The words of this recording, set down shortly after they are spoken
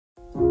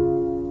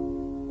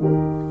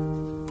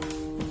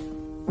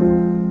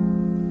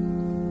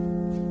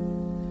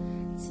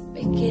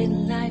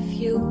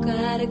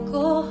let it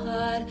go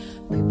hard.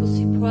 People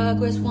see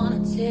progress, wanna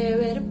tear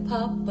it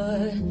apart,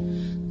 but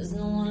there's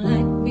no one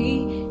like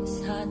me.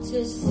 It's hard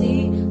to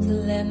see, so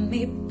let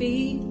me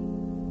be.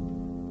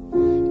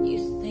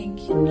 You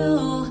think you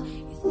know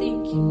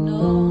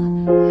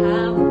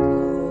how it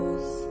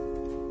goes.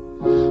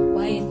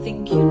 Why you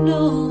think you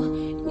know?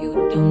 You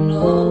don't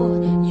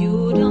know,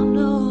 you don't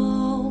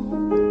know.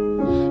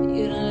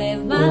 You don't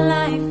live my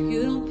life,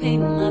 you don't pay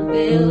my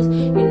bills.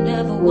 You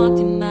never walked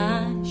in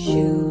my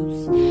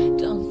shoes.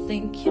 Don't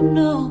think you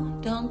know,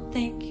 don't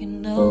think you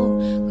know,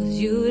 'cause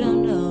you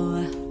don't know.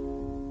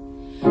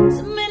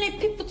 So many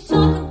people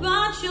talk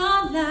about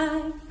your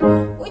life,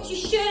 what you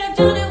should have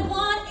done and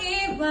what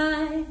ain't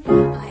right.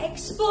 I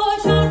explore,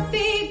 trying to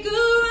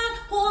figure out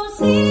who I'm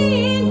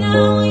seeing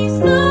now. You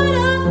start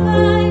a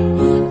fight.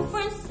 A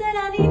friend said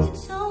I need to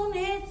tone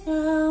it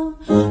down.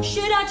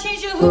 Should I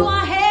change who I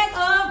hang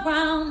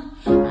around?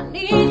 I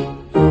need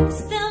to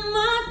stand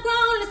my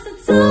ground, listen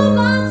to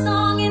my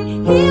song and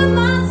hear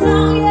my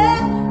song, yeah.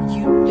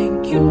 You think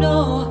you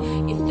know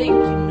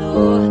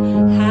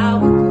how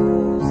it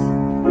goes.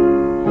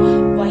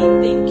 Why you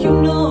think you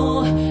know?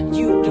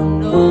 You don't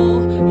know,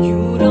 you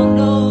don't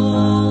know.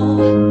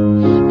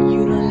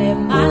 You don't live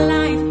my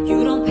life, you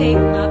don't pay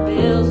my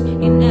bills.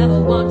 You never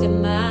walked in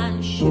my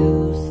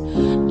shoes.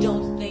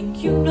 Don't think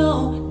you know,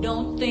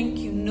 don't think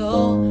you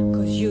know,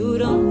 'cause you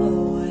don't know.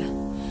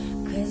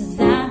 'Cause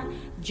I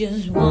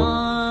just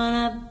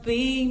wanna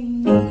be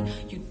me.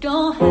 You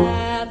don't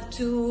have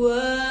to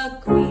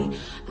agree.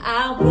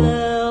 I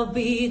will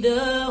be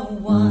the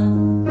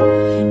one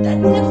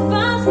that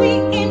defines me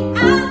in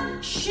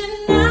action.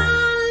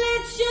 I'll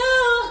let you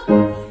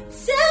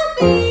tell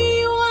me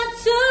what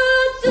to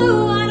do.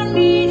 I don't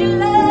need your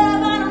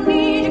love, I don't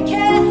need your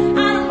care,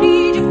 I don't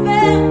need your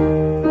fear.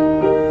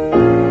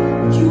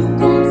 You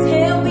gon'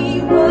 tell me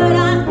what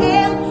I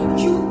am,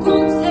 you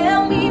gon'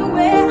 tell me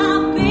where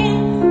I've been,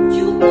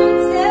 you gon'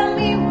 tell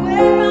me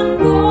where I'm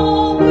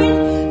going.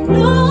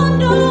 No,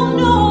 no,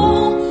 no.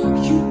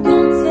 You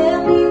gon' tell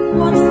me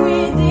what's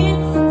within,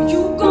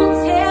 you gon'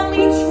 tell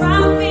me try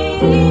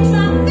fit in,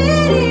 try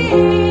fit in.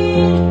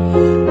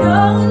 No,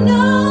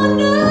 no,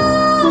 no,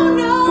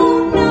 no,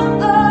 no.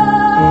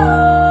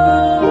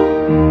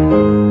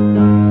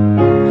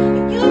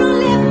 You don't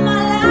live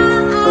my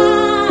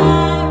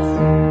life.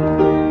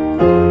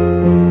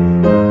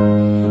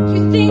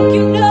 You think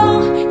you know,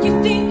 you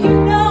think you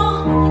know,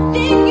 you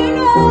think you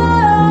know,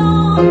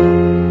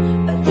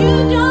 but you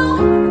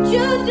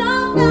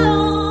don't know.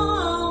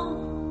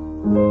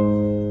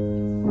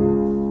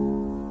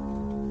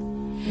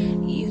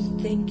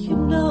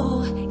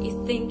 You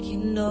think you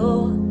know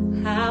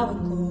how it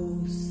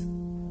goes.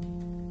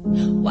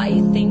 Why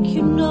you think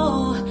you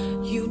know?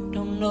 You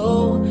don't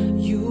know,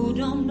 you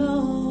don't know.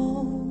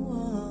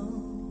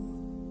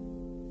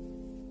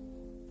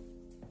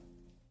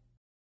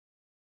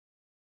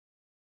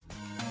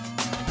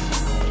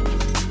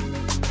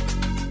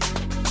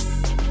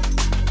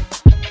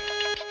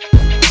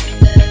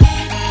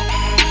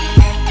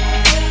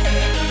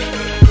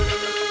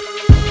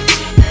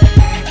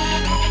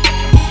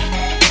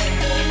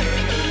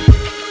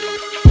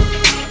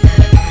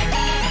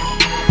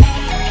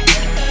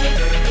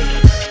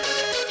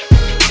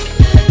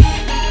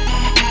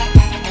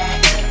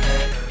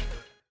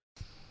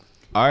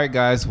 All right,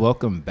 guys,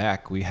 welcome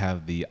back. We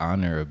have the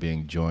honor of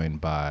being joined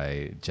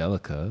by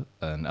Jellica,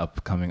 an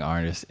upcoming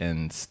artist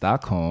in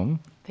Stockholm.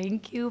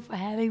 Thank you for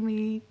having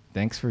me.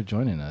 Thanks for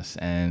joining us.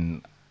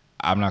 And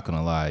I'm not going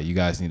to lie, you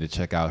guys need to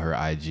check out her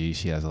IG.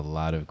 She has a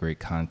lot of great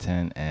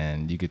content,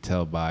 and you could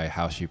tell by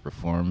how she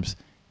performs,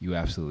 you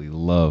absolutely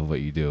love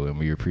what you do, and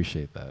we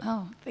appreciate that.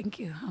 Oh, thank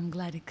you. I'm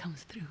glad it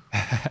comes through.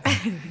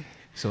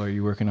 So are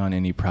you working on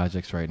any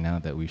projects right now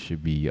that we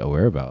should be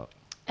aware about?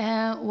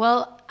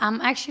 Well, I'm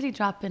actually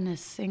dropping a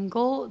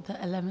single the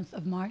 11th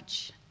of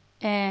March.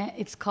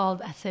 It's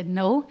called I Said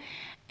No.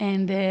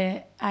 And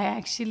I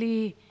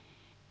actually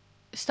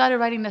started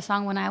writing the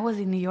song when I was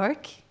in New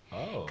York.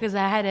 Oh. Because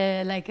I had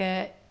a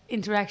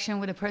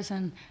interaction with a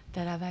person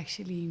that I've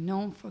actually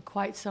known for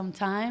quite some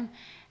time.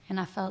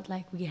 And I felt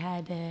like we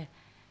had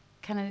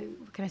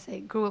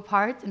grew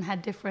apart and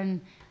had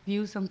different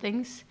views on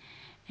things.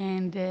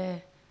 And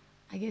I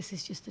guess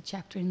it's just a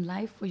chapter in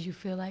life where you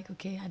feel like,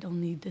 okay, I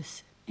don't need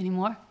this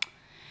anymore.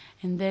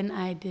 And then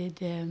I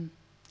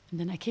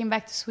came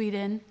back to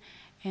Sweden,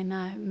 and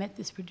I met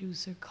this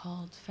producer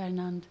called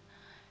Fernand.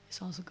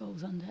 This also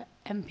goes on the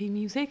MP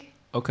Music.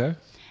 Okay.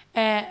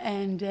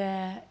 And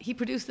he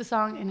produced the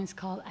song, and it's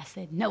called I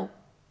Said No,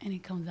 and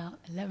it comes out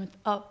 11th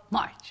of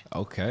March.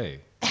 Okay.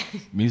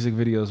 Music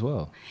video as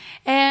well?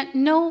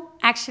 No,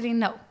 actually,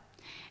 no.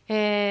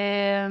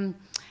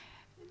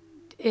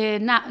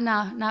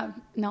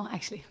 No,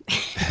 actually.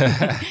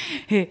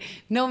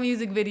 No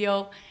music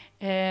video.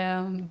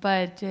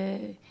 But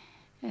it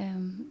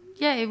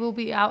will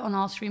be out on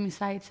all streaming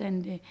sites,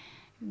 and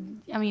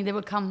there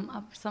will come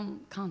up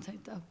some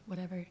content of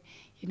whatever,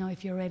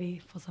 if you're ready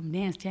for some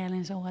dance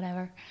challenge or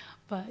whatever.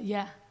 But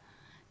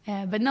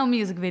but no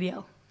music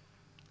video.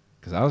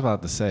 Because I was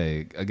about to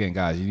say, again,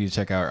 guys, you need to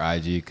check out her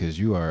IG because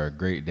you are a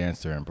great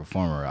dancer and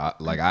performer.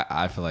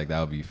 I feel like that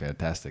would be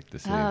fantastic to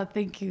see. Oh,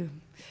 thank you.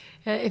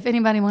 If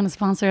anybody want to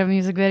sponsor a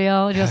music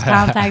video, just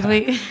contact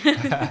me.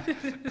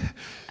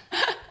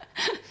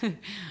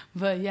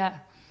 But yeah,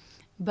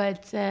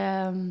 but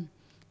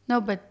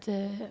no, but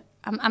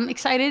I'm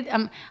excited.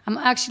 I'm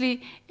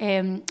actually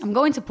I'm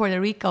going to Puerto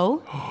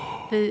Rico,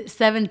 the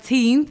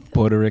 17th.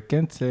 Puerto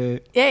Rican.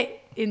 Yeah,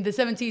 in the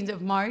 17th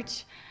of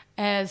March.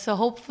 So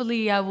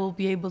hopefully I will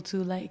be able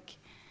to, like,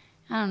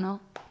 I don't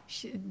know,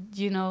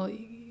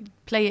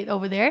 play it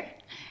over there.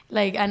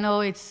 Like, I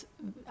know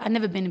I've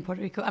never been in Puerto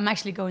Rico. I'm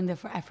actually going there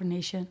for Afro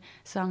Nation.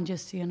 So I'm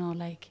just,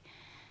 like,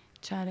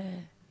 try to,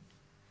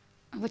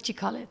 what you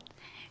call it?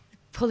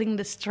 Pulling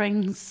the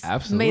strings.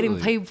 Absolutely. Meeting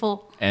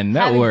people. And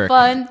network.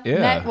 Having fun. Yeah.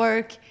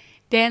 Network.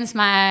 Dance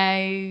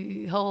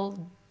my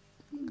whole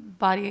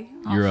body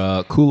off.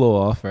 You're culo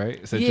off,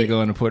 right? Since you're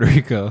going to Puerto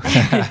Rico.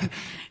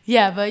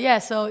 Yeah, but yeah,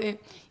 so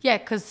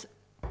because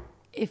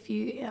if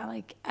you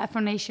like, Afro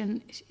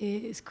Nation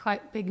is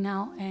quite big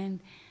now,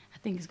 and I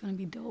think it's gonna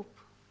be dope.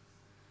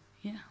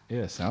 Yeah.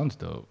 Yeah, sounds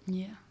dope.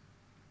 Yeah.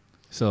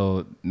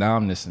 So now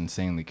I'm just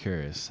insanely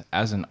curious.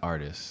 As an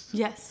artist,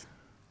 Yes.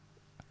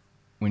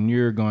 when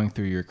you're going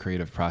through your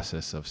creative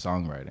process of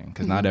songwriting,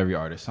 because not every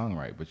artist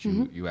songwrite, but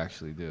you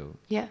actually do.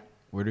 Yeah.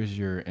 Where does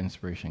your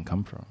inspiration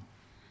come from?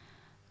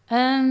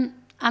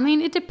 I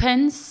mean, it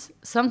depends.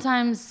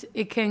 Sometimes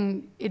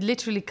it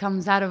literally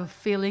comes out of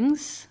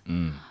feelings,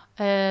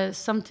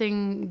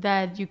 something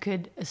that you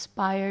could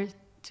aspire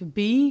to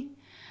be,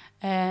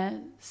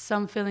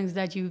 some feelings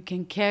that you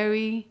can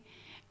carry,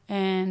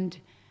 and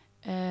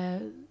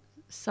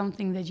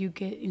something that you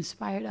get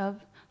inspired of.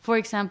 For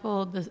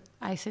example, the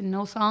I Said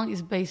No song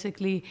is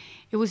basically,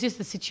 it was just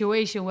a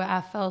situation where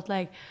I felt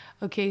like,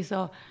 okay,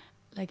 so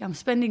like I'm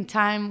spending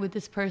time with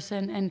this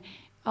person, and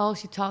all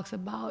she talks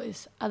about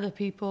is other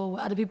people,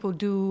 what other people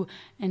do,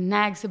 and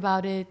nags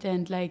about it,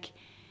 and like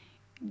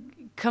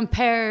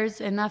compares.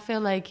 And I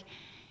feel like,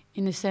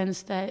 in a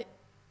sense, that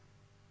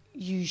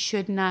you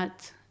should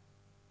not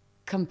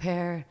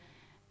compare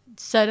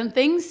certain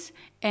things,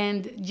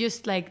 and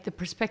just like the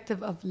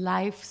perspective of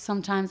life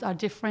sometimes are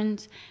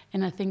different,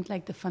 and I think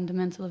like the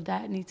fundamental of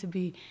that needs to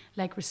be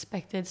like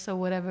respected. So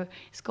whatever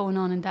is going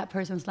on in that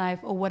person's life,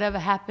 or whatever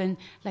happened,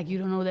 like you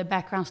don't know their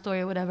background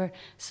story or whatever.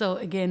 So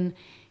again,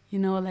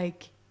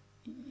 like,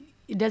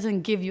 it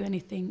doesn't give you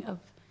anything of,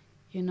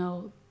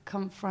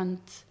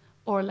 confront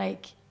or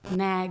like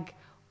nag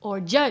or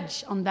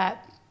judge on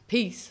that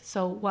piece.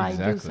 So why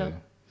do so?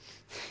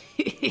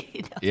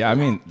 Yeah, I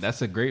mean,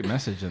 that's a great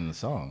message in the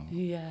song.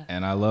 Yeah.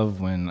 And I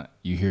love when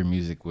you hear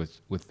music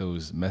with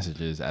those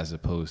messages, as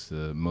opposed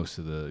to most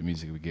of the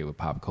music we get with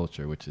pop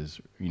culture, which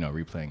is,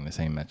 replaying the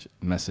same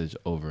message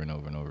over and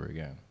over and over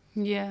again.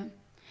 Yeah.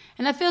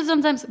 And I feel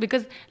sometimes,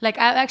 because like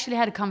I actually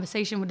had a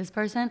conversation with this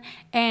person,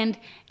 and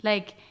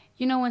like,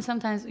 when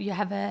sometimes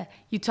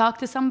you talk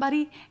to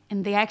somebody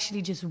and they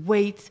actually just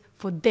wait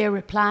for their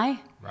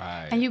reply.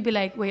 Right. And you'd be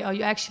like, wait, are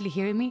you actually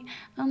hearing me?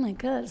 Oh my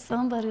God,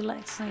 somebody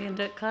like saying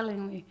they're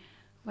calling me.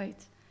 Wait,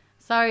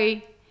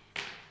 sorry.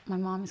 My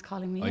mom is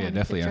calling me. Oh yeah,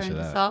 definitely answer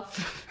that. This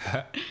off.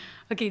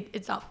 Okay,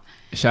 it's off.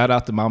 Shout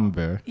out to Mama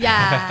Bear.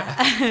 Yeah.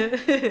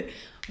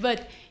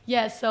 But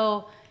yeah,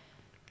 so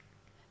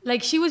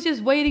like she was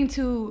just waiting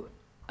to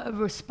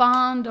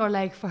respond, or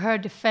like for her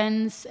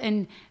defense,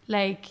 and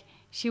like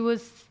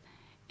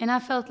and I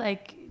felt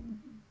like,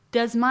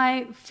 does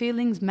my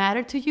feelings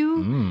matter to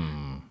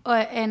you?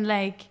 And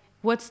like,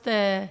 what's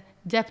the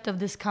depth of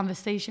this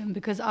conversation?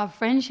 Because our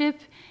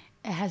friendship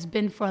has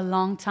been for a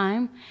long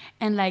time,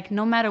 and like,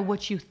 no matter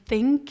what you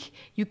think,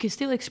 you can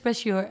still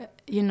express your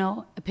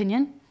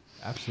opinion.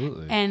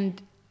 Absolutely.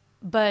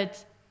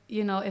 But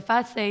if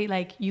I say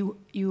like,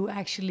 you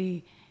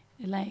actually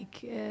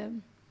like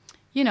you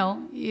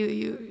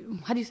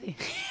how do you say?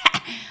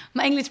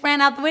 My English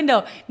ran out the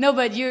window. No,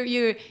 but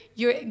you're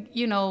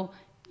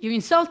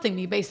insulting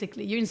me,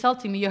 basically. You're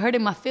insulting me. You're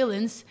hurting my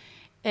feelings.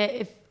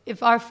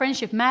 If our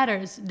friendship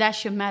matters, that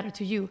should matter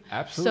to you.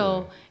 Absolutely.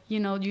 So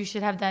you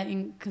should have that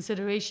in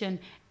consideration,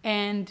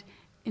 and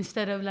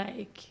instead of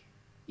like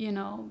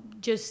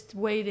just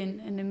waiting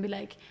and then be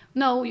like,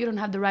 no, you don't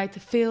have the right to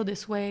feel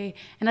this way.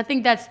 And I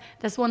think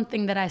that's one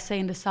thing that I say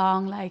in the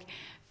song, like,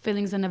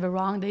 feelings are never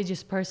wrong, they're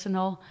just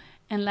personal.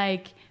 And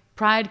like,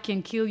 pride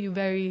can kill you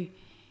very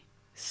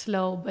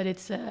slow, but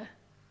it's a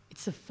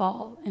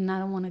fall, and I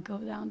don't want to go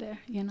down there,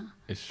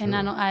 It's true.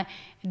 And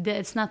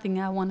it's nothing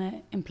I want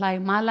to imply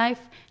in my life.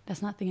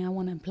 That's nothing I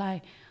want to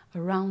imply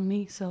around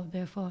me. So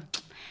therefore,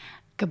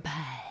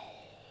 goodbye.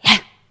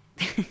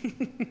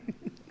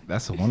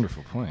 That's a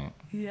wonderful point.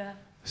 Yeah.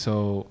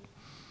 So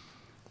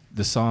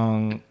the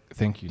song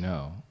Think You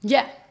Know.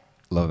 Yeah.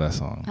 Love that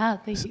song. Oh,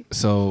 thank you.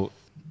 So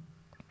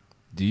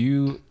do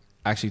you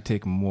actually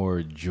take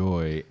more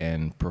joy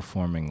in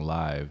performing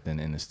live than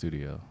in the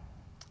studio?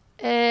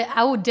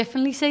 I would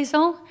definitely say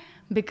so,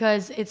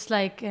 because it's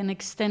like an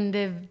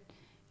extended,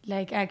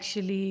 like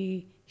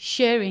actually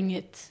sharing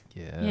it,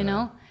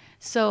 Yeah.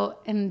 So,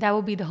 and that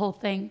would be the whole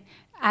thing.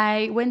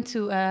 I went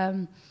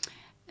to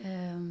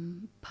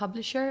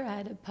publisher. I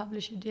had a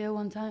publisher deal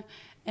one time,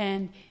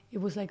 and it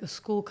was like a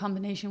school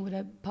combination with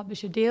a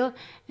publisher deal.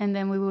 And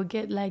then we would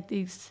get like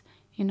these,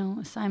 you know,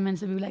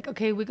 assignments, and we were like,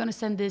 okay, we're gonna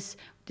send this.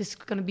 This is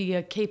gonna be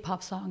a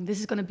K-pop song. This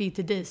is gonna be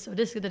to this or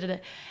this. Da, da, da.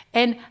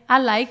 And I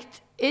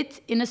liked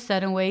it in a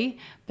certain way,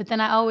 but then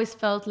I always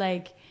felt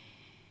like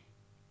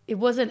it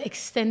wasn't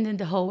extended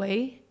the whole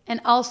way. And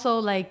also,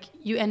 like,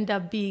 you end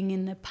up being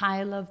in a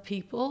pile of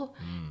people,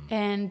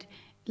 and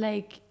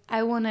like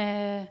I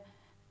wanna,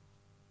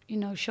 you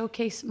know,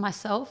 showcase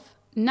myself.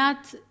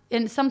 Not,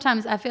 and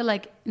sometimes I feel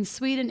like in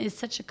Sweden is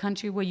such a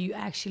country where you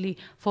actually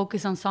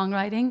focus on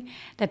songwriting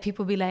that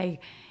people be like,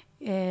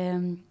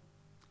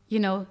 you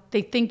know,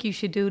 they think you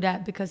should do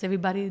that because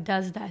everybody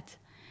does that.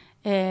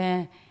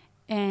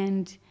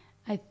 And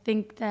I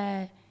think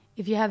that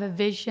if you have a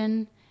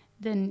vision,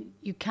 then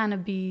you kind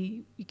of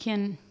be, you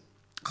can,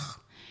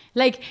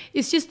 like,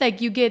 it's just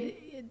like you get,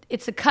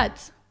 it's a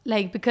cut.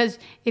 Like, because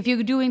if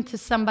you're doing to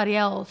somebody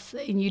else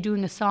and you're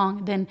doing a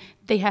song, then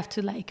they have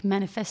to like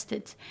manifest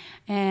it.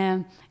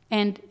 And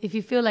if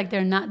you feel like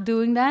they're not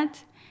doing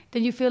that,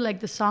 then you feel like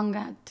the song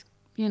got,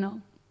 you know,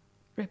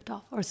 ripped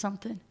off or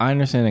something. I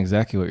understand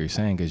exactly what you're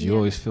saying, because you Yeah.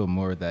 always feel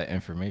more of that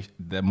information,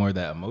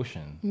 that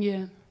emotion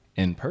Yeah.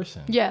 in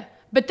person. Yeah.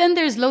 But then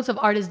there's loads of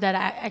artists that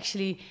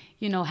actually,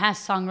 you know, has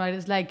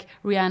songwriters like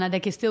Rihanna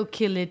that can still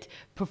kill it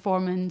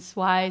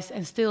performance-wise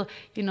and still,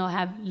 you know,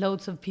 have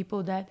loads of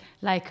people that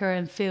like her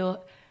and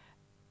feel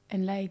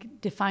and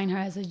like define her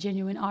as a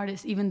genuine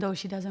artist, even though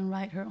she doesn't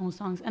write her own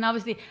songs. And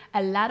obviously,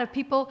 a lot of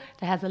people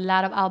that has a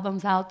lot of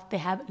albums out, they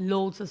have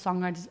loads of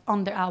songwriters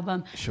on their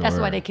album. Sure. That's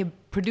why they can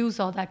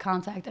produce all that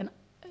content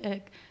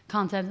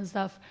and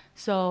stuff.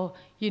 So,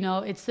 you know,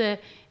 it's a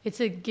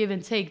give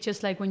and take,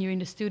 just like when you're in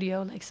the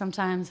studio. Like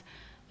sometimes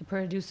the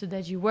producer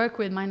that you work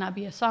with might not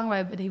be a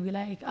songwriter, but he'd be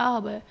like, oh,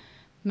 but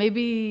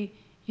maybe,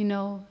 you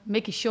know,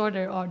 make it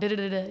shorter or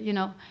da-da-da-da, you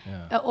know.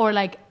 Yeah. Or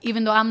like,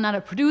 even though I'm not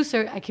a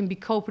producer, I can be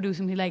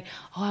co-producing, be like,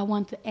 oh, I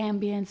want the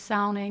ambient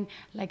sounding,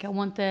 like I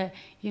want the,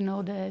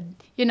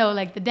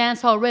 like the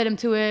dance hall rhythm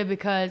to it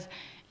because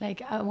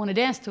like I want to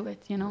dance to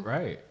it, you know.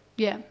 Right.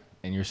 Yeah.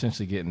 And you're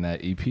essentially getting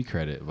that EP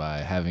credit by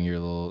having your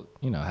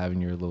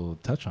little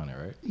touch on it,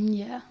 right?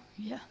 Yeah,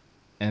 yeah.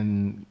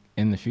 And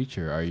in the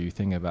future, are you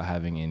thinking about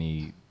having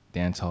any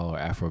dancehall or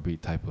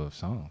Afrobeat type of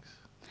songs?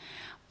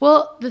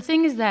 Well, the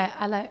thing is that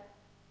I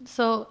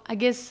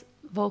guess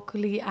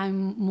vocally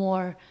I'm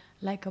more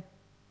like a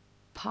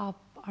pop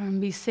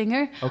R&B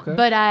singer, Okay.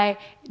 but I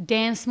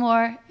dance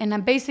more, and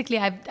I've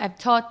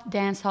taught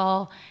dance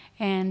hall,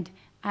 and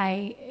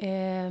I've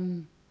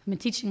been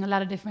teaching a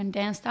lot of different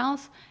dance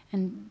styles,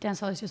 and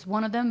dancehall is just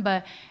one of them.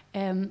 But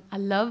I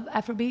love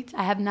Afrobeat.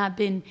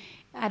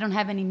 I don't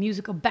have any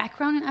musical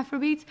background in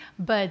Afrobeat,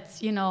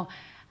 but you know,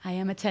 I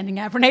am attending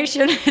Afro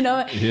Nation, you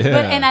know. Yeah.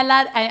 But, and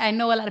I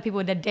know a lot of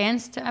people that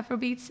dance to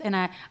Afrobeats, and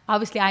I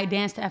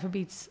dance to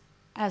Afrobeats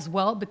as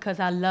well because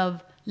I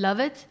love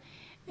it.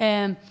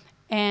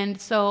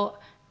 And so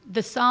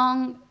the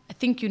song, I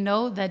think you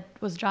know, that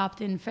was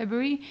dropped in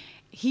February,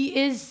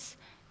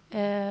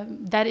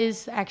 that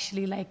is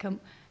actually like a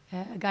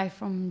guy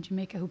from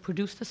Jamaica who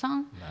produced the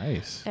song.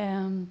 Nice.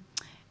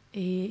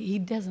 He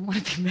doesn't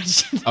want to be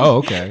mentioned. Oh,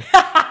 okay.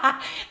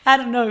 I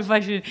don't know if I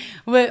should,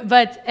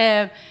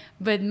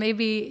 but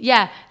maybe,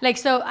 yeah. Like,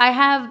 so I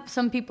have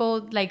some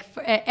people like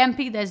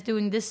MP that's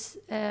doing this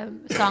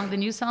song, the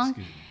new song.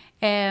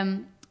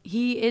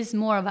 He is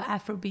more of an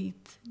Afrobeat,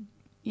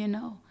 you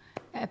know,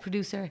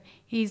 producer.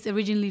 He's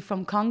originally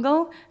from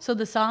Congo, so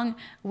the song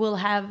will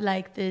have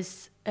like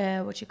this,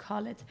 wait,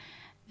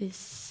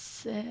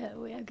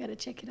 I gotta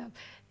check it up.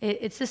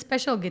 It's a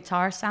special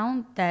guitar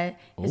sound that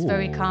is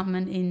very Ooh.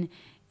 common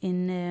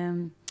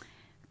in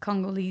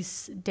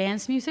Congolese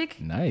dance music.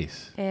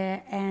 Nice.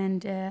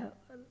 And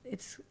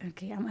it's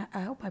okay.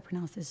 I hope I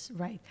pronounced this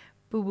right.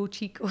 Bubu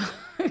Chico.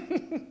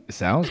 It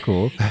sounds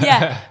cool.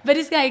 Yeah, but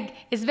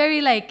it's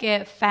very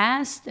like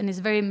fast, and it's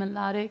very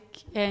melodic,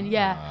 and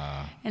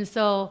and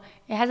so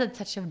it has a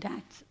touch of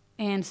that.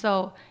 And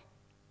so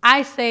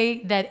I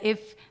say that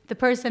if the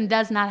person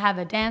does not have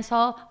a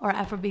dancehall or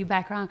Afrobeat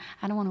background,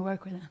 I don't want to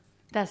work with them.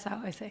 That's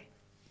how I say.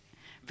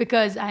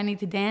 Because I need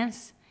to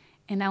dance,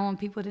 and I want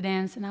people to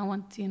dance, and I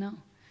want, you know.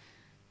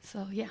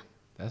 So, yeah.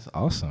 That's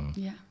awesome.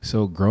 Yeah.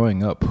 So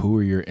growing up, who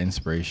were your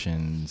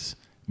inspirations,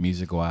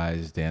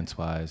 music-wise,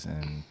 dance-wise,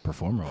 and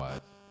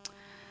performer-wise?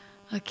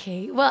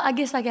 Okay. Well, I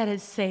guess I got to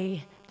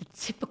say the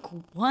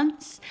typical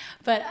ones.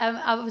 But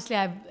obviously,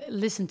 I've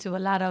listened to a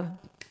lot of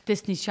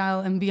Disney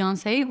Child and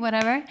Beyonce,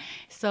 whatever.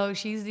 So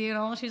she's, you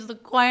know, she's the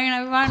queen.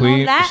 Everyone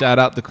knows that. Shout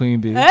out to Queen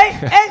Bee. Hey.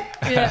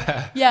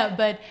 Yeah,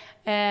 but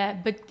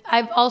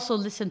I've also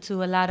listened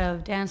to a lot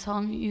of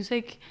dancehall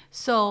music.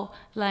 So,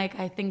 like,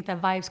 I think that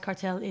Vybz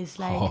Kartel is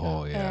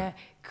like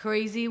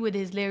crazy with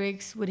his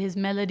lyrics, with his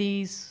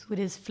melodies, with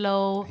his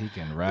flow. He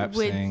can rap,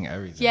 sing,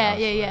 everything.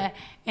 Yeah.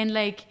 And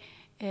like,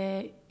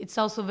 it's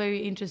also very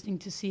interesting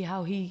to see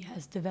how he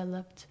has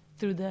developed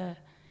through the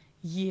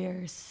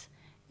years.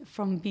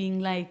 from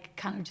being like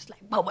kind of just like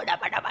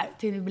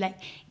to be like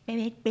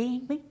bang,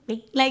 bang, bang,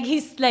 bang.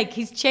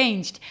 He's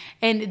changed,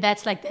 and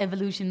that's like the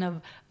evolution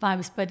of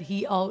vibes. But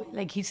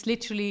he's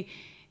literally,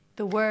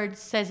 the word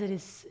says it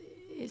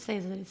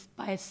says that it's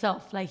by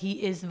itself. Like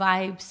he is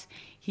vibes.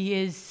 He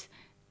is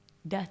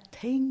that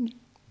thing.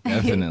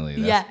 Definitely.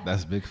 Yeah.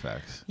 That's big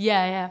facts.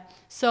 Yeah.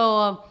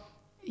 So,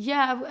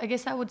 I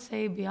guess I would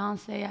say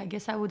Beyonce. I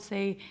guess I would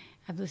say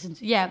I've listened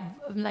to,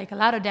 like a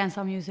lot of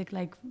dancehall music,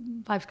 like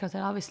Vybz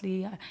Kartel,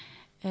 obviously.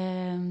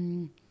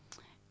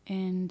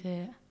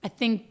 I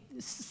think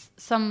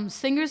some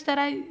singers that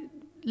I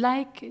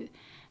like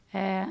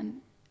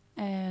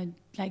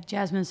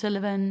Jasmine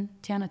Sullivan,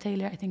 Tiana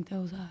Taylor. I think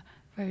those are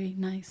very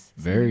nice.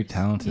 Very singers.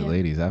 talented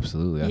ladies,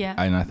 absolutely. Yeah.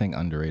 And I think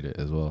underrated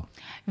as well.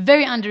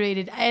 Very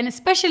underrated. And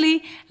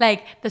especially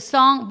like the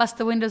song Bust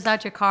the Windows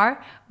Out Your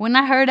Car. When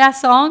I heard that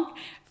song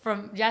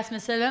from Jasmine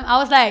Sullivan, I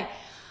was like,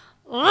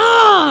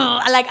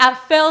 ugh! Like I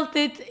felt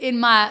it in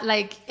my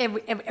like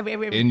every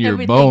in your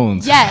everything.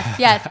 bones.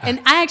 Yes. And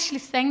I actually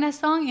sang that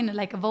song in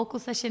like a vocal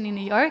session in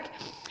New York.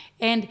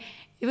 And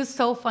it was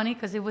so funny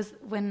because it was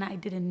when I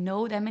didn't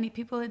know that many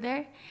people were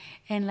there.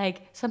 And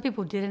like some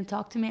people didn't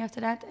talk to me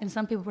after that. And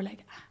some people were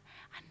like,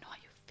 I know how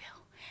you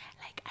feel.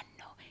 Like I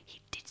know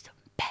he did some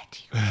bad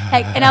to you.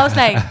 Like, and I was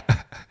like,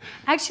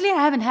 actually I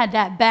haven't had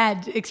that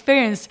bad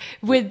experience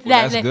with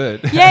that. That's like,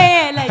 good.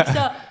 Yeah. Like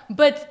so,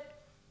 but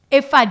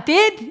if I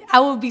did, I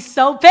would be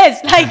so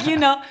pissed. Like, you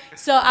know.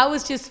 So I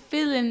was just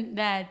feeling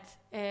that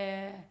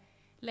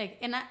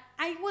and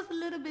I was a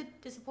little bit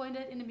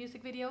disappointed in the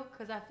music video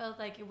because I felt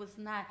like it was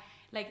not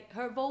like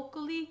her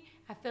vocally.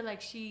 I feel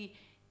like she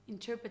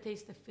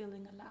interprets the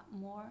feeling a lot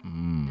more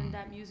than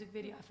that music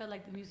video. I felt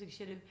like the music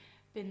should have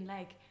been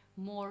like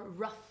more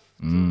rough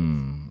to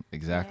it.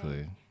 Exactly.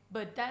 Like,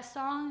 but that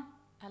song,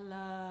 I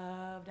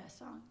love that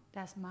song.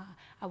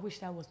 I wish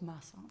that was my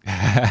song.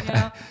 You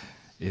know?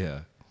 Yeah.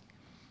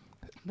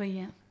 But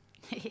yeah,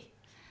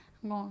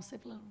 I'm going to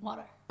sip a little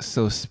water.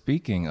 So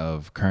speaking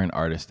of current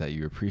artists that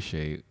you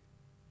appreciate,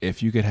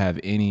 if you could have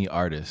any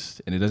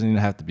artist, and it doesn't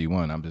even have to be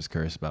one, I'm just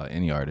curious about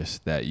any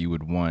artist that you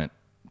would want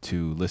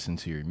to listen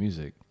to your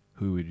music,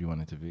 who would you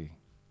want it to be?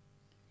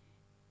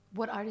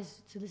 What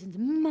artist to listen to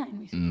my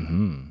music?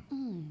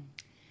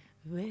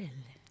 Well,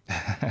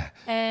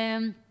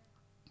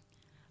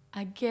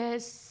 I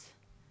guess,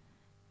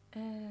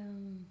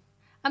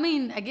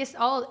 I guess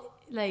all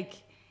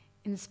like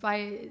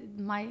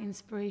my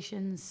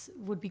inspirations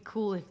would be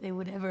cool if they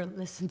would ever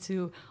listen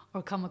to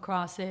or come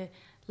across it.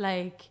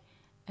 Like,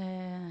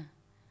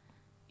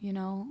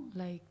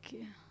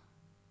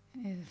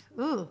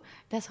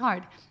 that's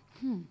hard.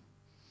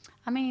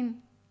 I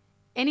mean,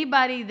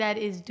 anybody that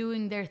is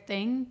doing their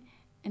thing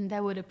and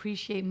that would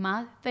appreciate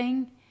my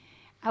thing,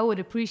 I would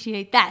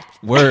appreciate that.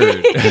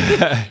 Word.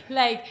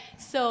 Like,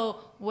 so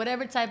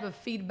whatever type of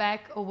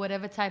feedback or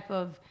whatever type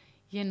of,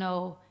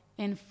 info,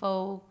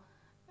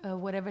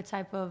 whatever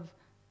type of,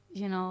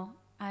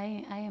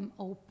 I am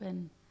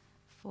open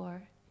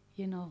for,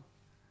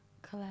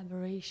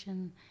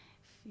 collaboration,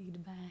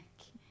 feedback,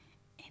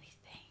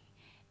 anything,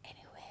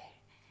 anywhere.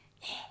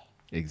 Yeah.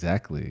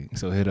 Exactly.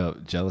 So hit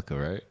up Jellica,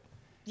 right?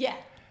 Yeah,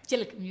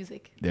 Jellica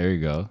Music. There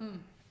you go.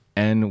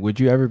 And would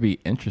you ever be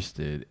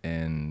interested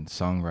in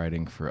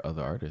songwriting for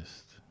other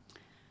artists?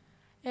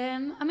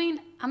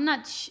 I'm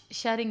not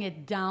shutting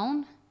it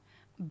down,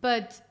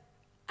 but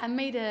I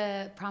made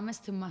a promise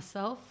to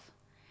myself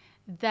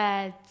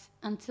that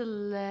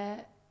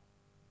unless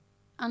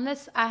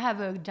I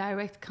have a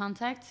direct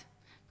contact,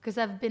 because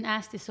I've been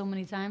asked this so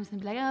many times and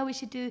be like, oh, we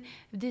should do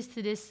this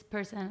to this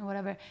person or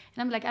whatever. And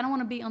I'm like, I don't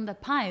want to be on the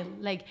pile.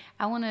 Like,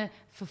 I want to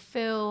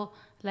fulfill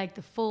like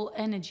the full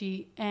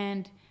energy.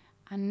 And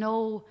I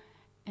know,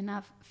 and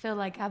I feel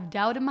like I've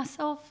doubted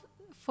myself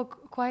for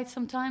quite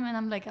some time. And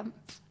I'm like,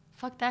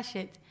 fuck that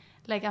shit.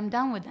 Like, I'm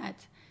done with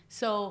that.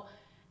 So,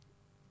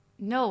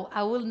 no,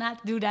 I will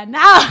not do that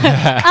now.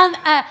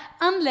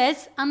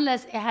 Unless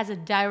it has a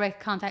direct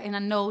contact and I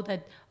know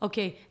that,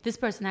 okay, this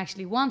person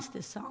actually wants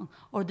this song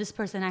or this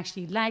person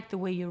actually liked the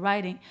way you're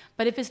writing.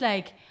 But if it's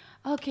like,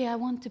 okay, I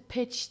want to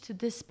pitch to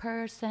this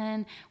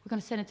person, we're going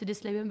to send it to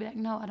this label, and be like,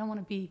 no, I don't want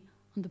to be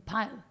on the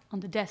pile, on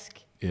the desk.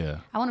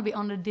 Yeah. I want to be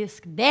on the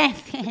disc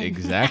dancing.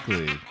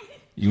 Exactly.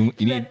 You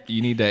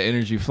need that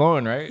energy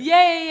flowing, right?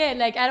 Yeah.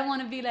 Like, I don't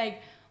want to be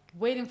like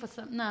waiting for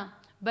something. No.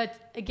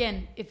 But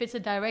again, if it's a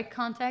direct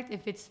contact,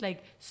 if it's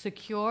like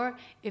secure,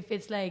 if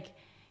it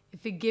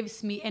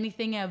gives me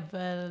anything of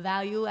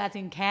value, as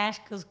in cash,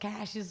 because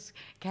cash is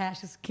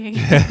king.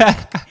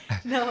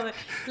 No,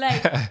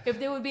 like if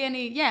there would be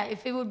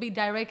if it would be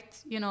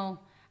direct,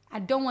 I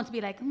don't want to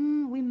be like,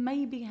 we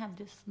maybe have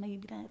this,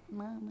 maybe that.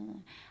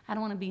 I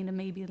don't want to be in the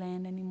maybe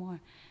land anymore.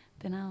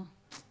 Then I'll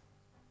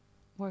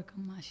work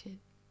on my shit.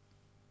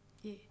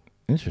 Yeah.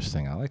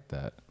 Interesting. I like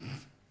that.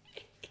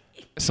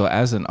 So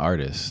as an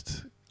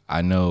artist,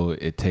 I know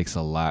it takes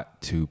a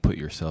lot to put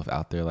yourself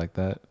out there like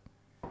that.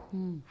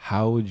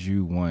 How would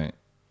you want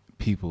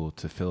people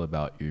to feel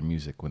about your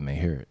music when they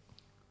hear it?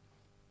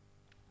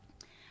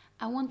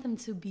 I want them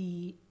to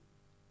be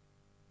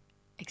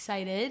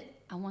excited.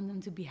 I want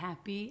them to be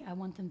happy. I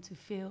want them to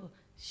feel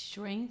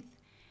strength.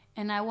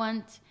 And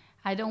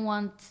I don't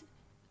want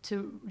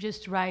to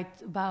just write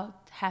about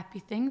happy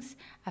things.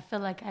 I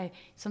feel like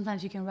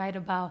sometimes you can write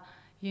about,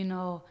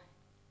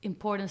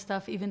 important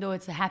stuff, even though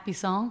it's a happy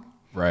song.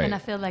 Right. And I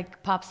feel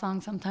like pop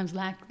songs sometimes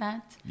lack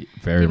that.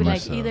 Very You'll be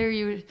much like, so. either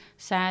you're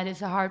sad,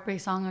 it's a heartbreak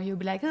song, or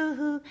you'll be like,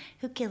 oh,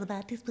 who cares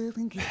about this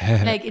person?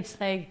 Like, it's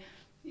like,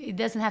 it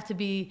doesn't have to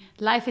be,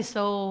 life is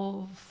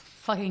so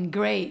fucking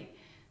gray.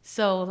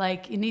 So,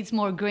 like, it needs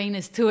more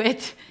grayness to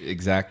it.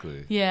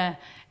 Exactly. Yeah.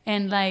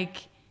 And, like,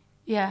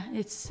 yeah,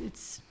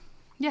 it's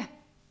yeah.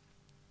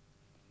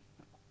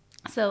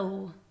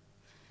 So,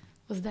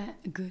 was that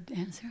a good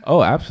answer?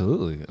 Oh,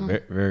 absolutely.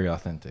 Very, very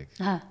authentic.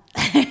 Uh-huh.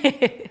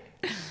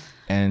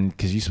 And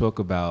because you spoke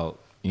about,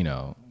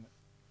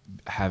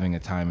 having a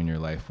time in your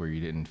life where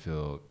you didn't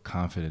feel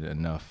confident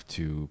enough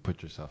to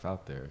put yourself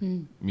out there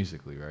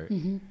musically, right?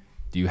 Mm-hmm.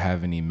 Do you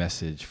have any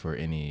message for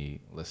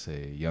any, let's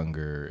say,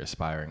 younger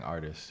aspiring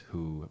artists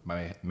who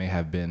may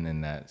have been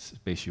in that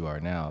space you are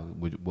now?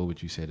 What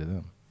would you say to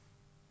them?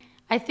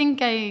 I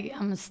think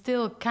I'm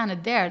still kind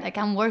of there. Like,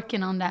 I'm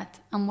working on that.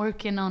 I'm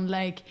working on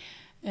like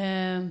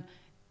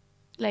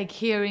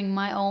hearing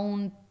my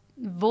own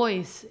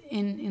voice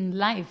in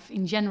life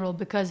in general,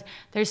 because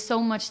there's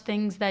so much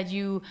things that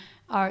you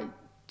are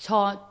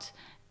taught.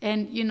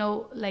 And,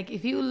 like,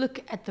 if you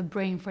look at the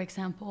brain, for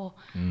example,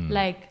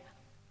 like,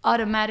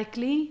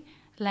 automatically,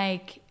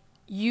 like,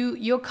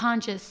 your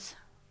conscious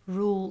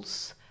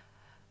rules,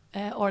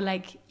 or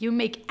like, you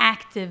make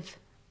active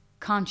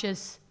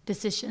conscious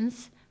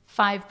decisions.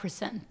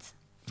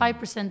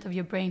 5% of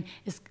your brain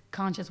is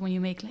conscious when you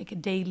make like a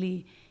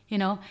daily,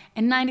 and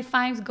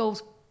 95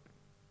 goes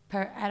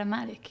per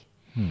automatic.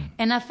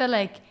 And I feel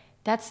like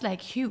that's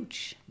like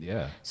huge.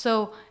 Yeah.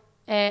 So,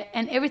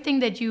 and everything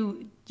that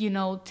you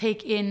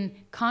take in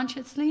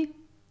consciously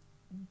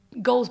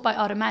goes by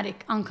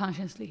automatic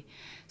unconsciously.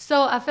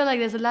 So I feel like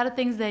there's a lot of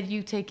things that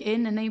you take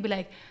in, and then you be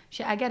like,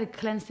 shit, I gotta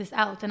cleanse this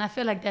out. And I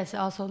feel like that's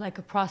also like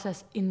a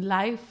process in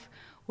life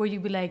where you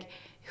be like,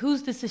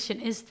 whose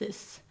decision is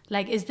this?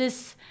 Like,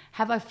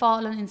 have I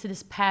fallen into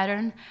this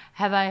pattern?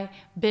 Have I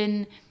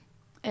been,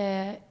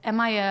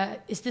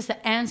 is this an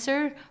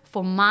answer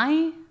for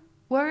my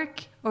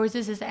work? Or is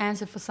this an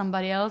answer for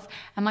somebody else?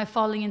 Am I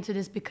falling into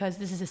this because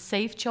this is a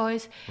safe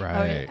choice? Right.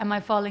 Or am I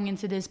falling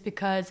into this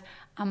because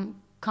I'm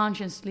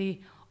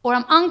consciously, or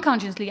I'm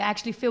unconsciously, I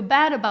actually feel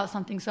bad about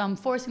something, so I'm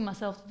forcing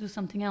myself to do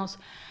something else?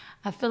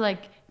 I feel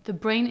like the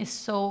brain is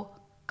so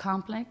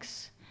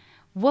complex.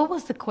 What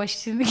was the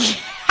question again?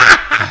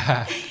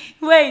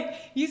 Wait,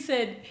 you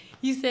said,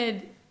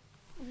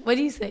 what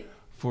do you say?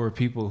 For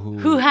people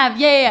who have,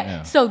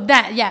 yeah.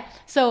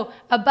 So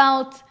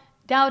about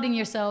doubting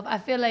yourself, I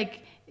feel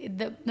like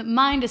the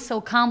mind is so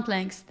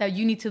complex that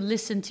you need to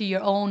listen to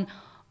your own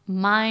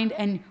mind,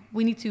 and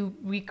we need to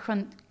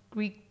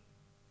reconstructurate.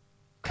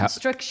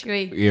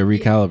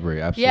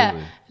 Recalibrate, absolutely.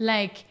 Yeah,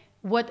 like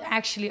what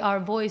actually our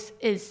voice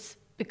is,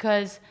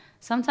 because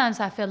sometimes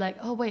I feel like,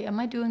 oh, wait, am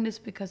I doing this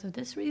because of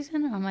this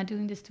reason? Or am I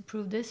doing this to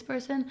prove this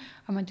person?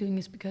 Or am I doing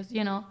this because,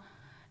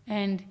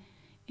 And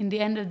in the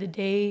end of the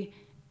day,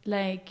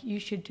 like, you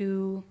should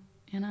do,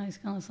 it's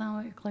going to sound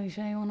like a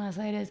cliche when I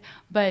say this,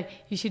 but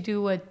you should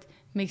do what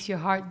makes your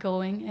heart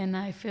going. And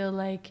I feel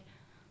like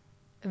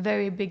a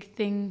very big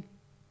thing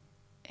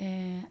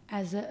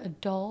as an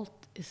adult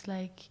is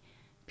like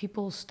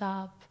people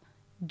stop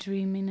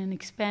dreaming and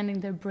expanding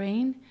their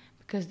brain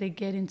because they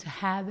get into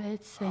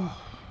habits and...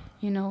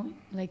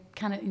 like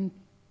kind of,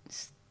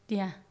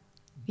 yeah.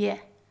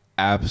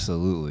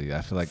 Absolutely.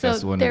 I feel like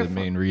that's one of the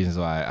main reasons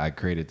why I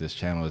created this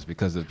channel, is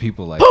because of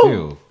people like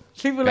you.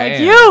 People like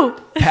you.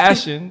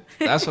 Passion.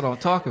 That's what I'm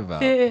talking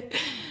about.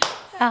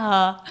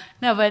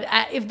 No, but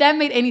if that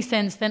made any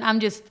sense, then I'm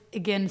just,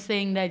 again,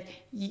 saying that,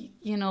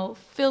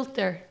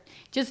 filter.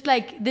 Just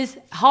like this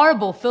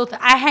horrible filter.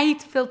 I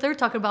hate filter,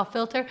 talking about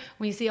filter,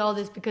 when you see all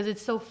this, because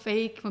it's so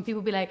fake. When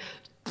people be like,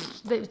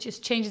 it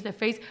just changes their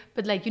face.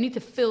 But like, you need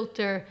to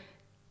filter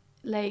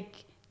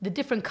like the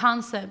different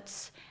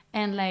concepts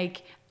and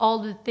like all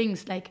the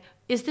things, like,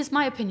 is this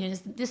my opinion?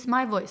 Is this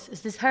my voice? Is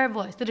this her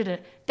voice? Da-da-da.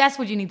 That's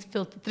what you need to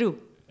filter through.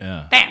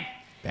 Yeah. Bam.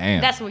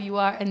 That's what you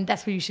are, and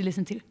that's what you should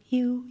listen to.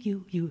 You.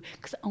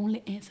 Because the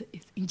only answer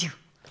is in you.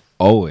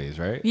 Always,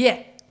 right? Yeah.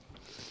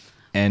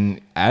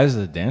 And as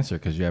a dancer,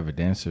 because you have a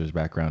dancer's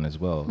background as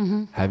well,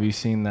 have you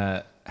seen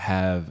that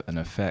have an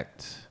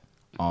effect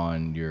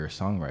on your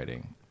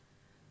songwriting?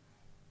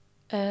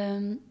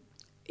 In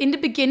the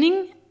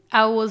beginning,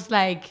 I was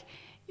like,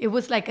 it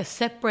was like a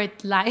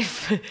separate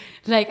life.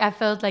 Like, I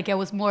felt like I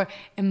was more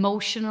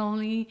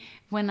emotionally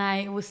when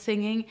I was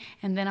singing.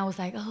 And then I was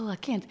like, oh, I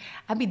can't.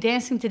 I'd be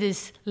dancing to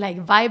this like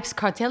Vibes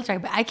Cartel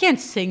track, but I can't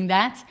sing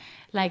that.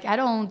 Like, I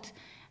don't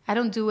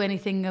do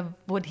anything of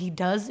what he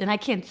does, and I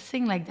can't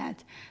sing like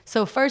that.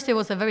 So first it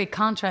was a very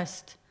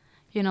contrast,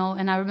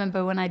 and I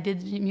remember when I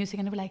did music,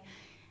 and I'd be like,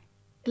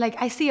 like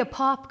I see a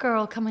pop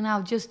girl coming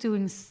out just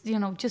doing, you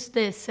know, just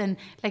this, and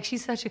like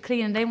she's such a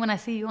clean. And then when I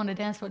see you on the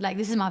dance floor, like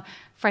this is my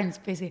friends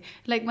basically.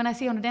 Like when I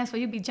see you on the dance floor,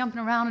 you'd be jumping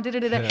around and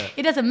da-da-da-da.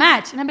 It doesn't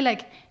match, and I'd be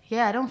like,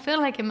 yeah, I don't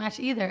feel like it match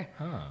either.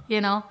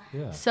 You know.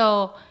 Yeah.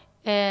 So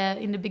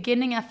in the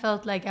beginning, I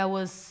felt like I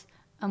was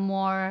a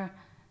more,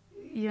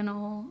 you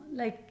know,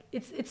 like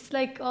it's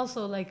like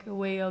also like a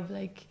way of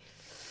like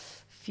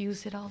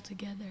fuse it all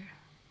together.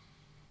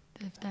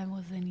 If that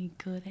was any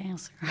good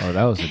answer. Oh,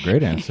 that was a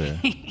great answer.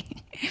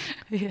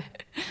 Yeah.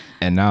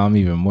 And now I'm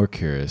even more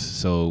curious.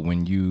 So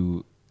when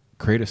you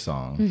create a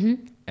song,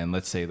 and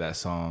let's say that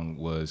song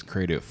was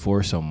created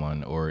for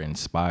someone or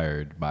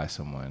inspired by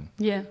someone,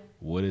 Yeah.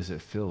 what does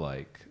it feel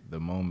like the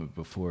moment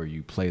before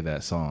you play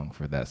that song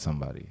for that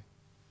somebody?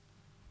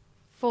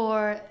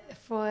 For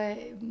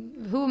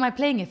who am I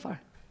playing it for?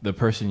 The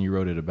person you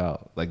wrote it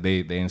about. Like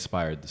they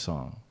inspired the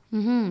song.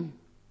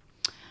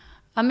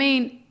 I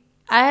mean,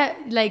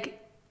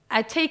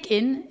 I take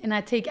in and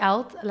I take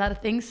out a lot of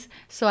things,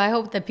 so I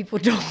hope that people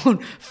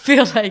don't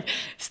feel like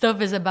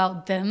stuff is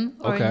about them,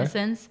 or in Okay. a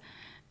sense.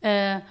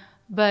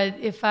 But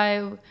if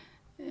I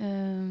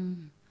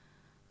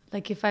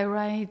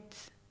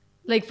write,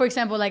 like for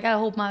example, like I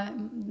hope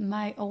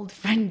my old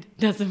friend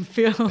doesn't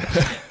feel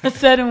a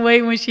certain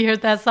way when she hears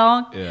that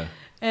song. Yeah.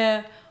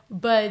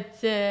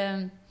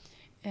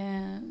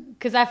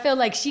 Because I feel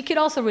like she could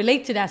also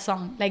relate to that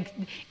song. Like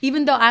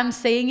even though I'm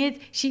saying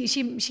it,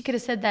 she could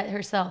have said that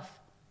herself.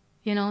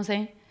 You know what I'm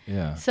saying?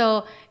 Yeah.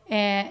 So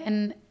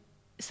and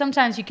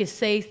sometimes you could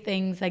say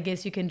things. I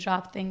guess you can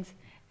drop things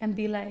and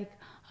be like,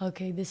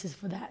 okay, this is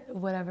for that, or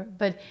whatever.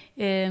 But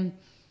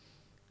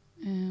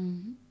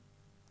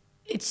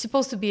it's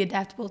supposed to be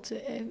adaptable to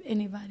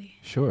anybody.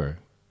 Sure.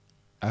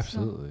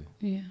 Absolutely. So,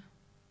 yeah.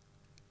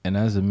 And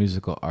as a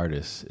musical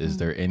artist, is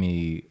there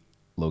any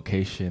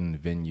location,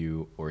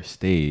 venue, or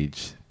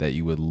stage that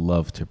you would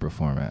love to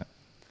perform at?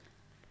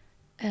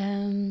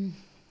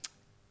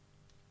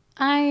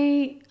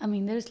 I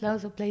mean, there's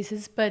lots of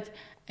places, but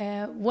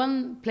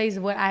one place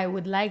where I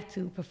would like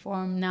to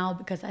perform now,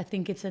 because I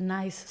think it's a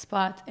nice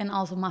spot, and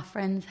also my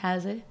friend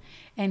has it,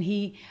 and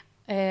he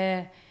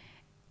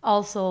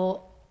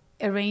also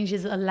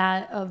arranges a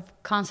lot of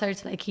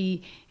concerts. Like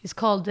he is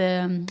called,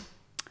 he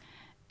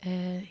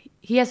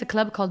has a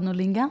club called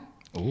Nolinga.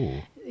 Oh.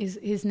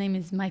 His name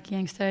is Mike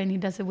Youngster, and he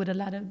does it with a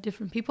lot of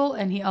different people,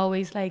 and he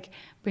always like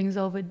brings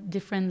over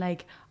different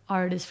like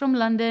artists from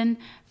London,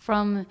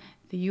 from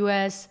the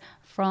US,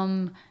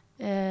 from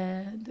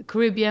the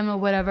Caribbean or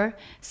whatever.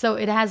 So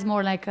it has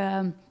more like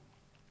Afrobeat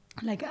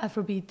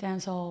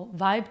dancehall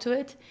vibe to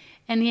it,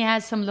 and he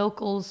has some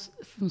locals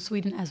from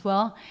Sweden as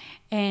well,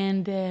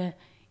 and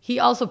he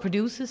also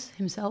produces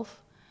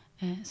himself.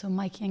 So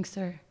Mike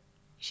Youngster,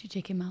 you should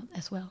check him out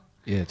as well.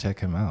 Yeah, check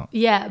him out.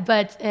 Yeah,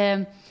 but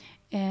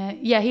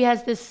yeah, he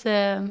has this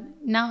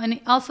now, and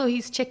also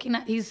he's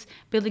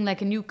building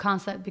like a new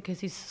concept because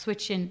he's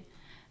switching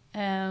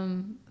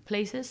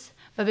places.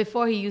 But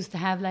before he used to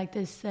have like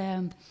this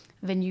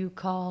venue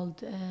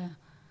called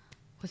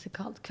what's it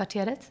called,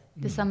 Kvarteret,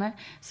 this summer.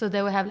 So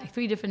they would have like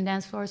 3 different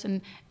dance floors,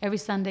 and every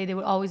Sunday there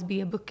would always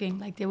be a booking.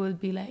 Like there would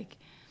be like,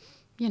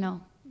 you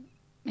know,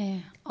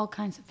 all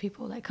kinds of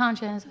people, like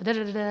Conscience,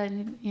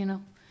 you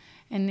know,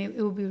 and it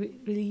would be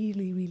really,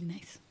 really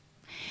nice.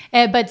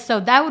 But so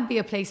that would be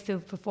a place to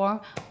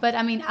perform. But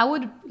I mean, I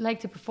would like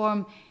to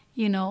perform,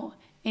 you know,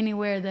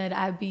 anywhere that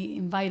I'd be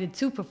invited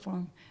to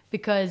perform,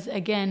 because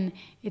again,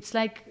 it's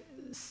like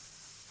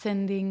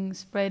spreading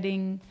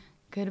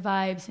good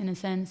vibes in a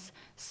sense.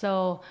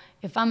 So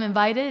if I'm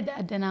invited,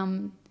 then I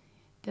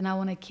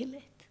want to kill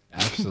it.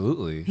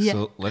 Absolutely. Yeah.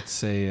 So let's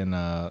say in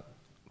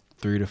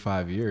 3 to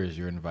 5 years,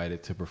 you're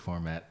invited to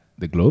perform at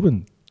the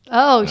Globen.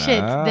 Oh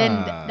shit! Then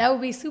Ah. that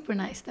would be super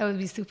nice. That would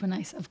be super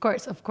nice. Of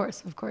course. I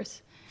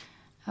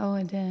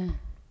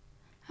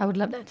would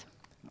love that.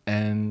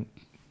 And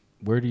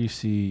where do you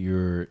see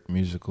your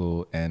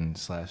musical and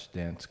 /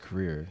 dance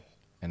career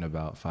in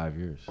about 5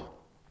 years?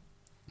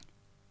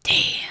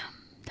 Damn,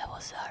 that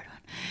was a hard one.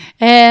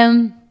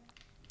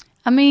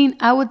 I mean,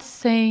 I would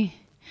say,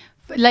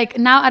 like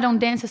now I don't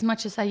dance as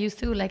much as I used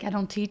to. Like I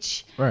don't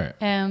teach, Right.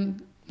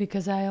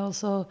 because I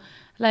also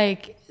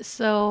like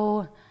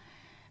so.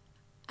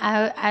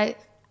 I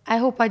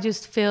hope I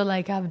just feel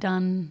like I've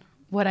done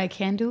what I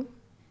can do,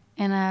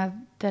 and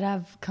that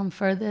I've come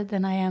further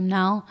than I am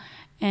now,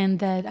 and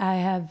that I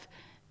have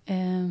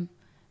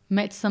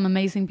met some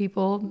amazing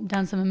people,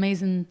 done some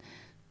amazing,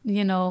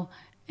 you know,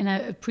 and I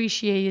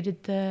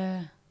appreciated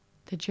the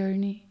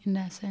journey in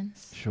that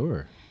sense.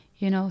 Sure.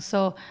 You know,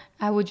 so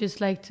I would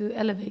just like to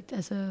elevate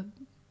as a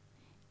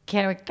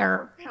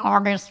character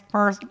artist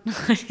person.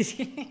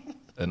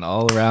 An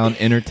all-around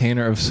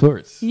entertainer of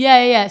sorts.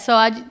 Yeah. So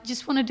I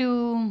just want to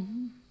do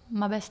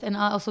my best, and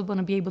I also want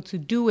to be able to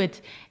do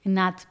it and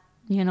not,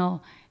 you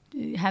know,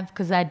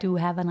 because I do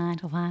have a 9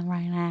 to 5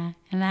 right now,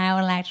 and I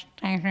would like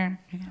to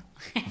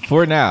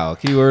For now.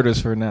 Keyword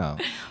is for now.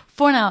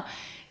 for now,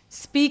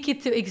 speak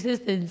it to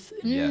existence.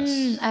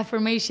 Yes.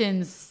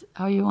 Affirmations.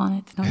 Are you on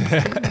it? No, I'm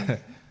just kidding.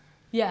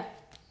 Yeah.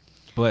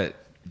 But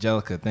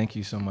Angelica, thank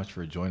you so much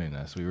for joining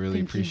us. We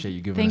really appreciate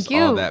you giving us Thank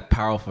you. all that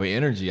powerful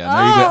energy.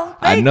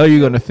 I know you're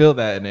gonna feel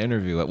that in the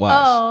interview. Watch.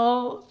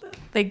 Oh,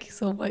 thank you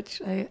so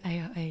much.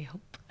 I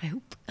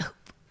hope.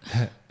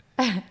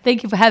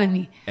 Thank you for having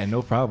me. And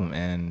no problem.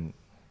 And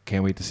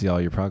can't wait to see all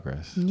your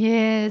progress.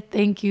 Yeah,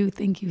 thank you.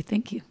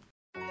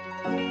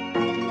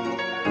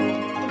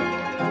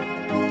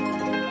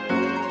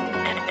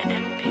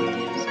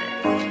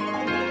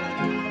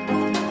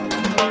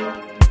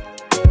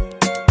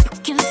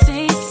 Can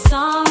say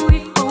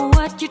sorry for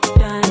what you've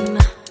done,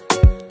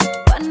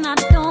 but I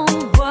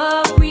don't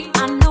worry,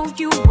 I know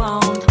you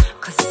won't,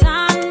 'cause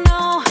I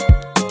know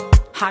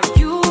how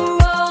you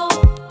roll.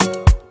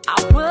 I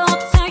will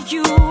tell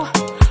you,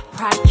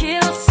 pride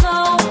kills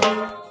so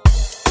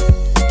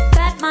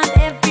bad mind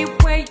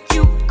everywhere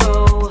you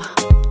go,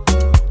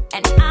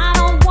 and I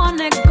don't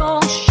wanna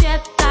go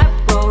shed that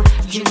road.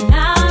 You're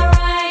not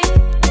right,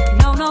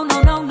 no, no,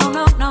 no, no, no,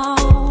 no, no.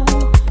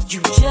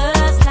 You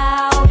just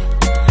loud.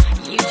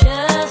 You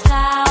just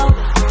loud.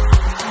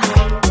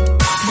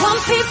 When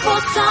people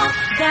talk,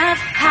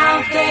 that's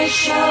how they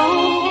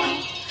show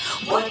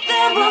what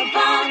they're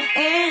about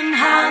and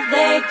how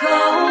they go.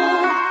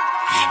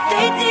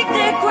 They dig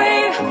their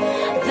grave,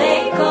 they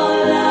go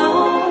low.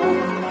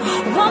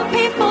 When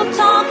people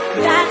talk,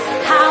 that's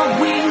how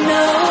we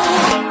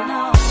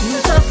know.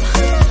 Use up,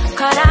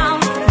 cut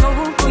out, no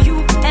room for you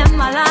in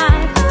my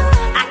life.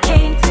 I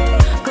can't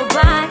go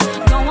back,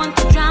 don't want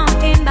to drown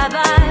in my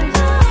vibes.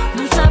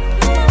 Loose up,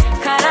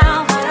 cut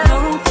out, no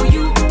room for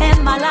you in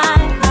my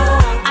life.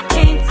 I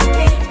can't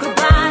go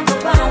back,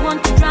 don't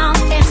want to drown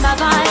in my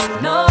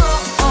vibes. No,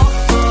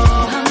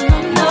 no,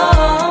 no.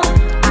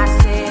 I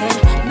said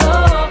no,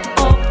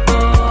 no,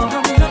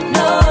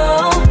 no.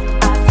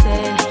 I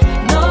said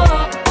no,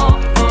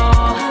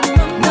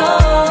 no.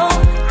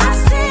 I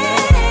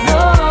said no,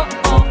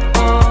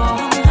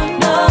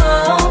 no.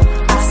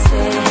 I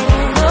said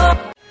no.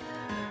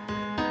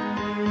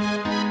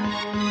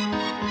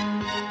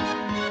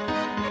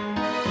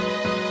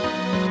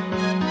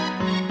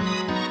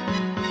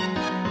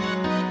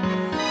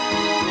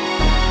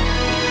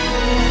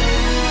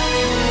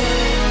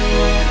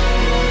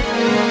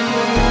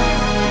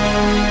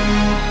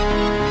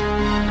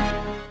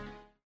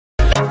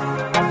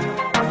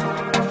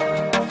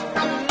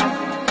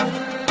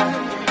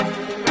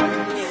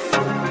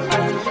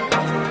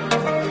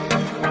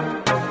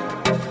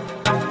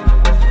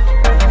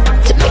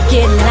 To make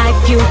it like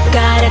you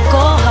gotta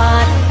go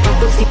hard.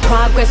 People see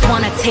progress,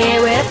 wanna tear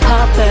it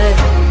apart, but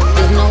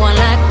there's no one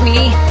like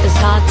me. It's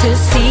hard to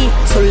see,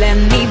 so let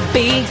me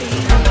be.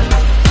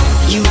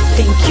 You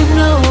think you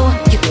know,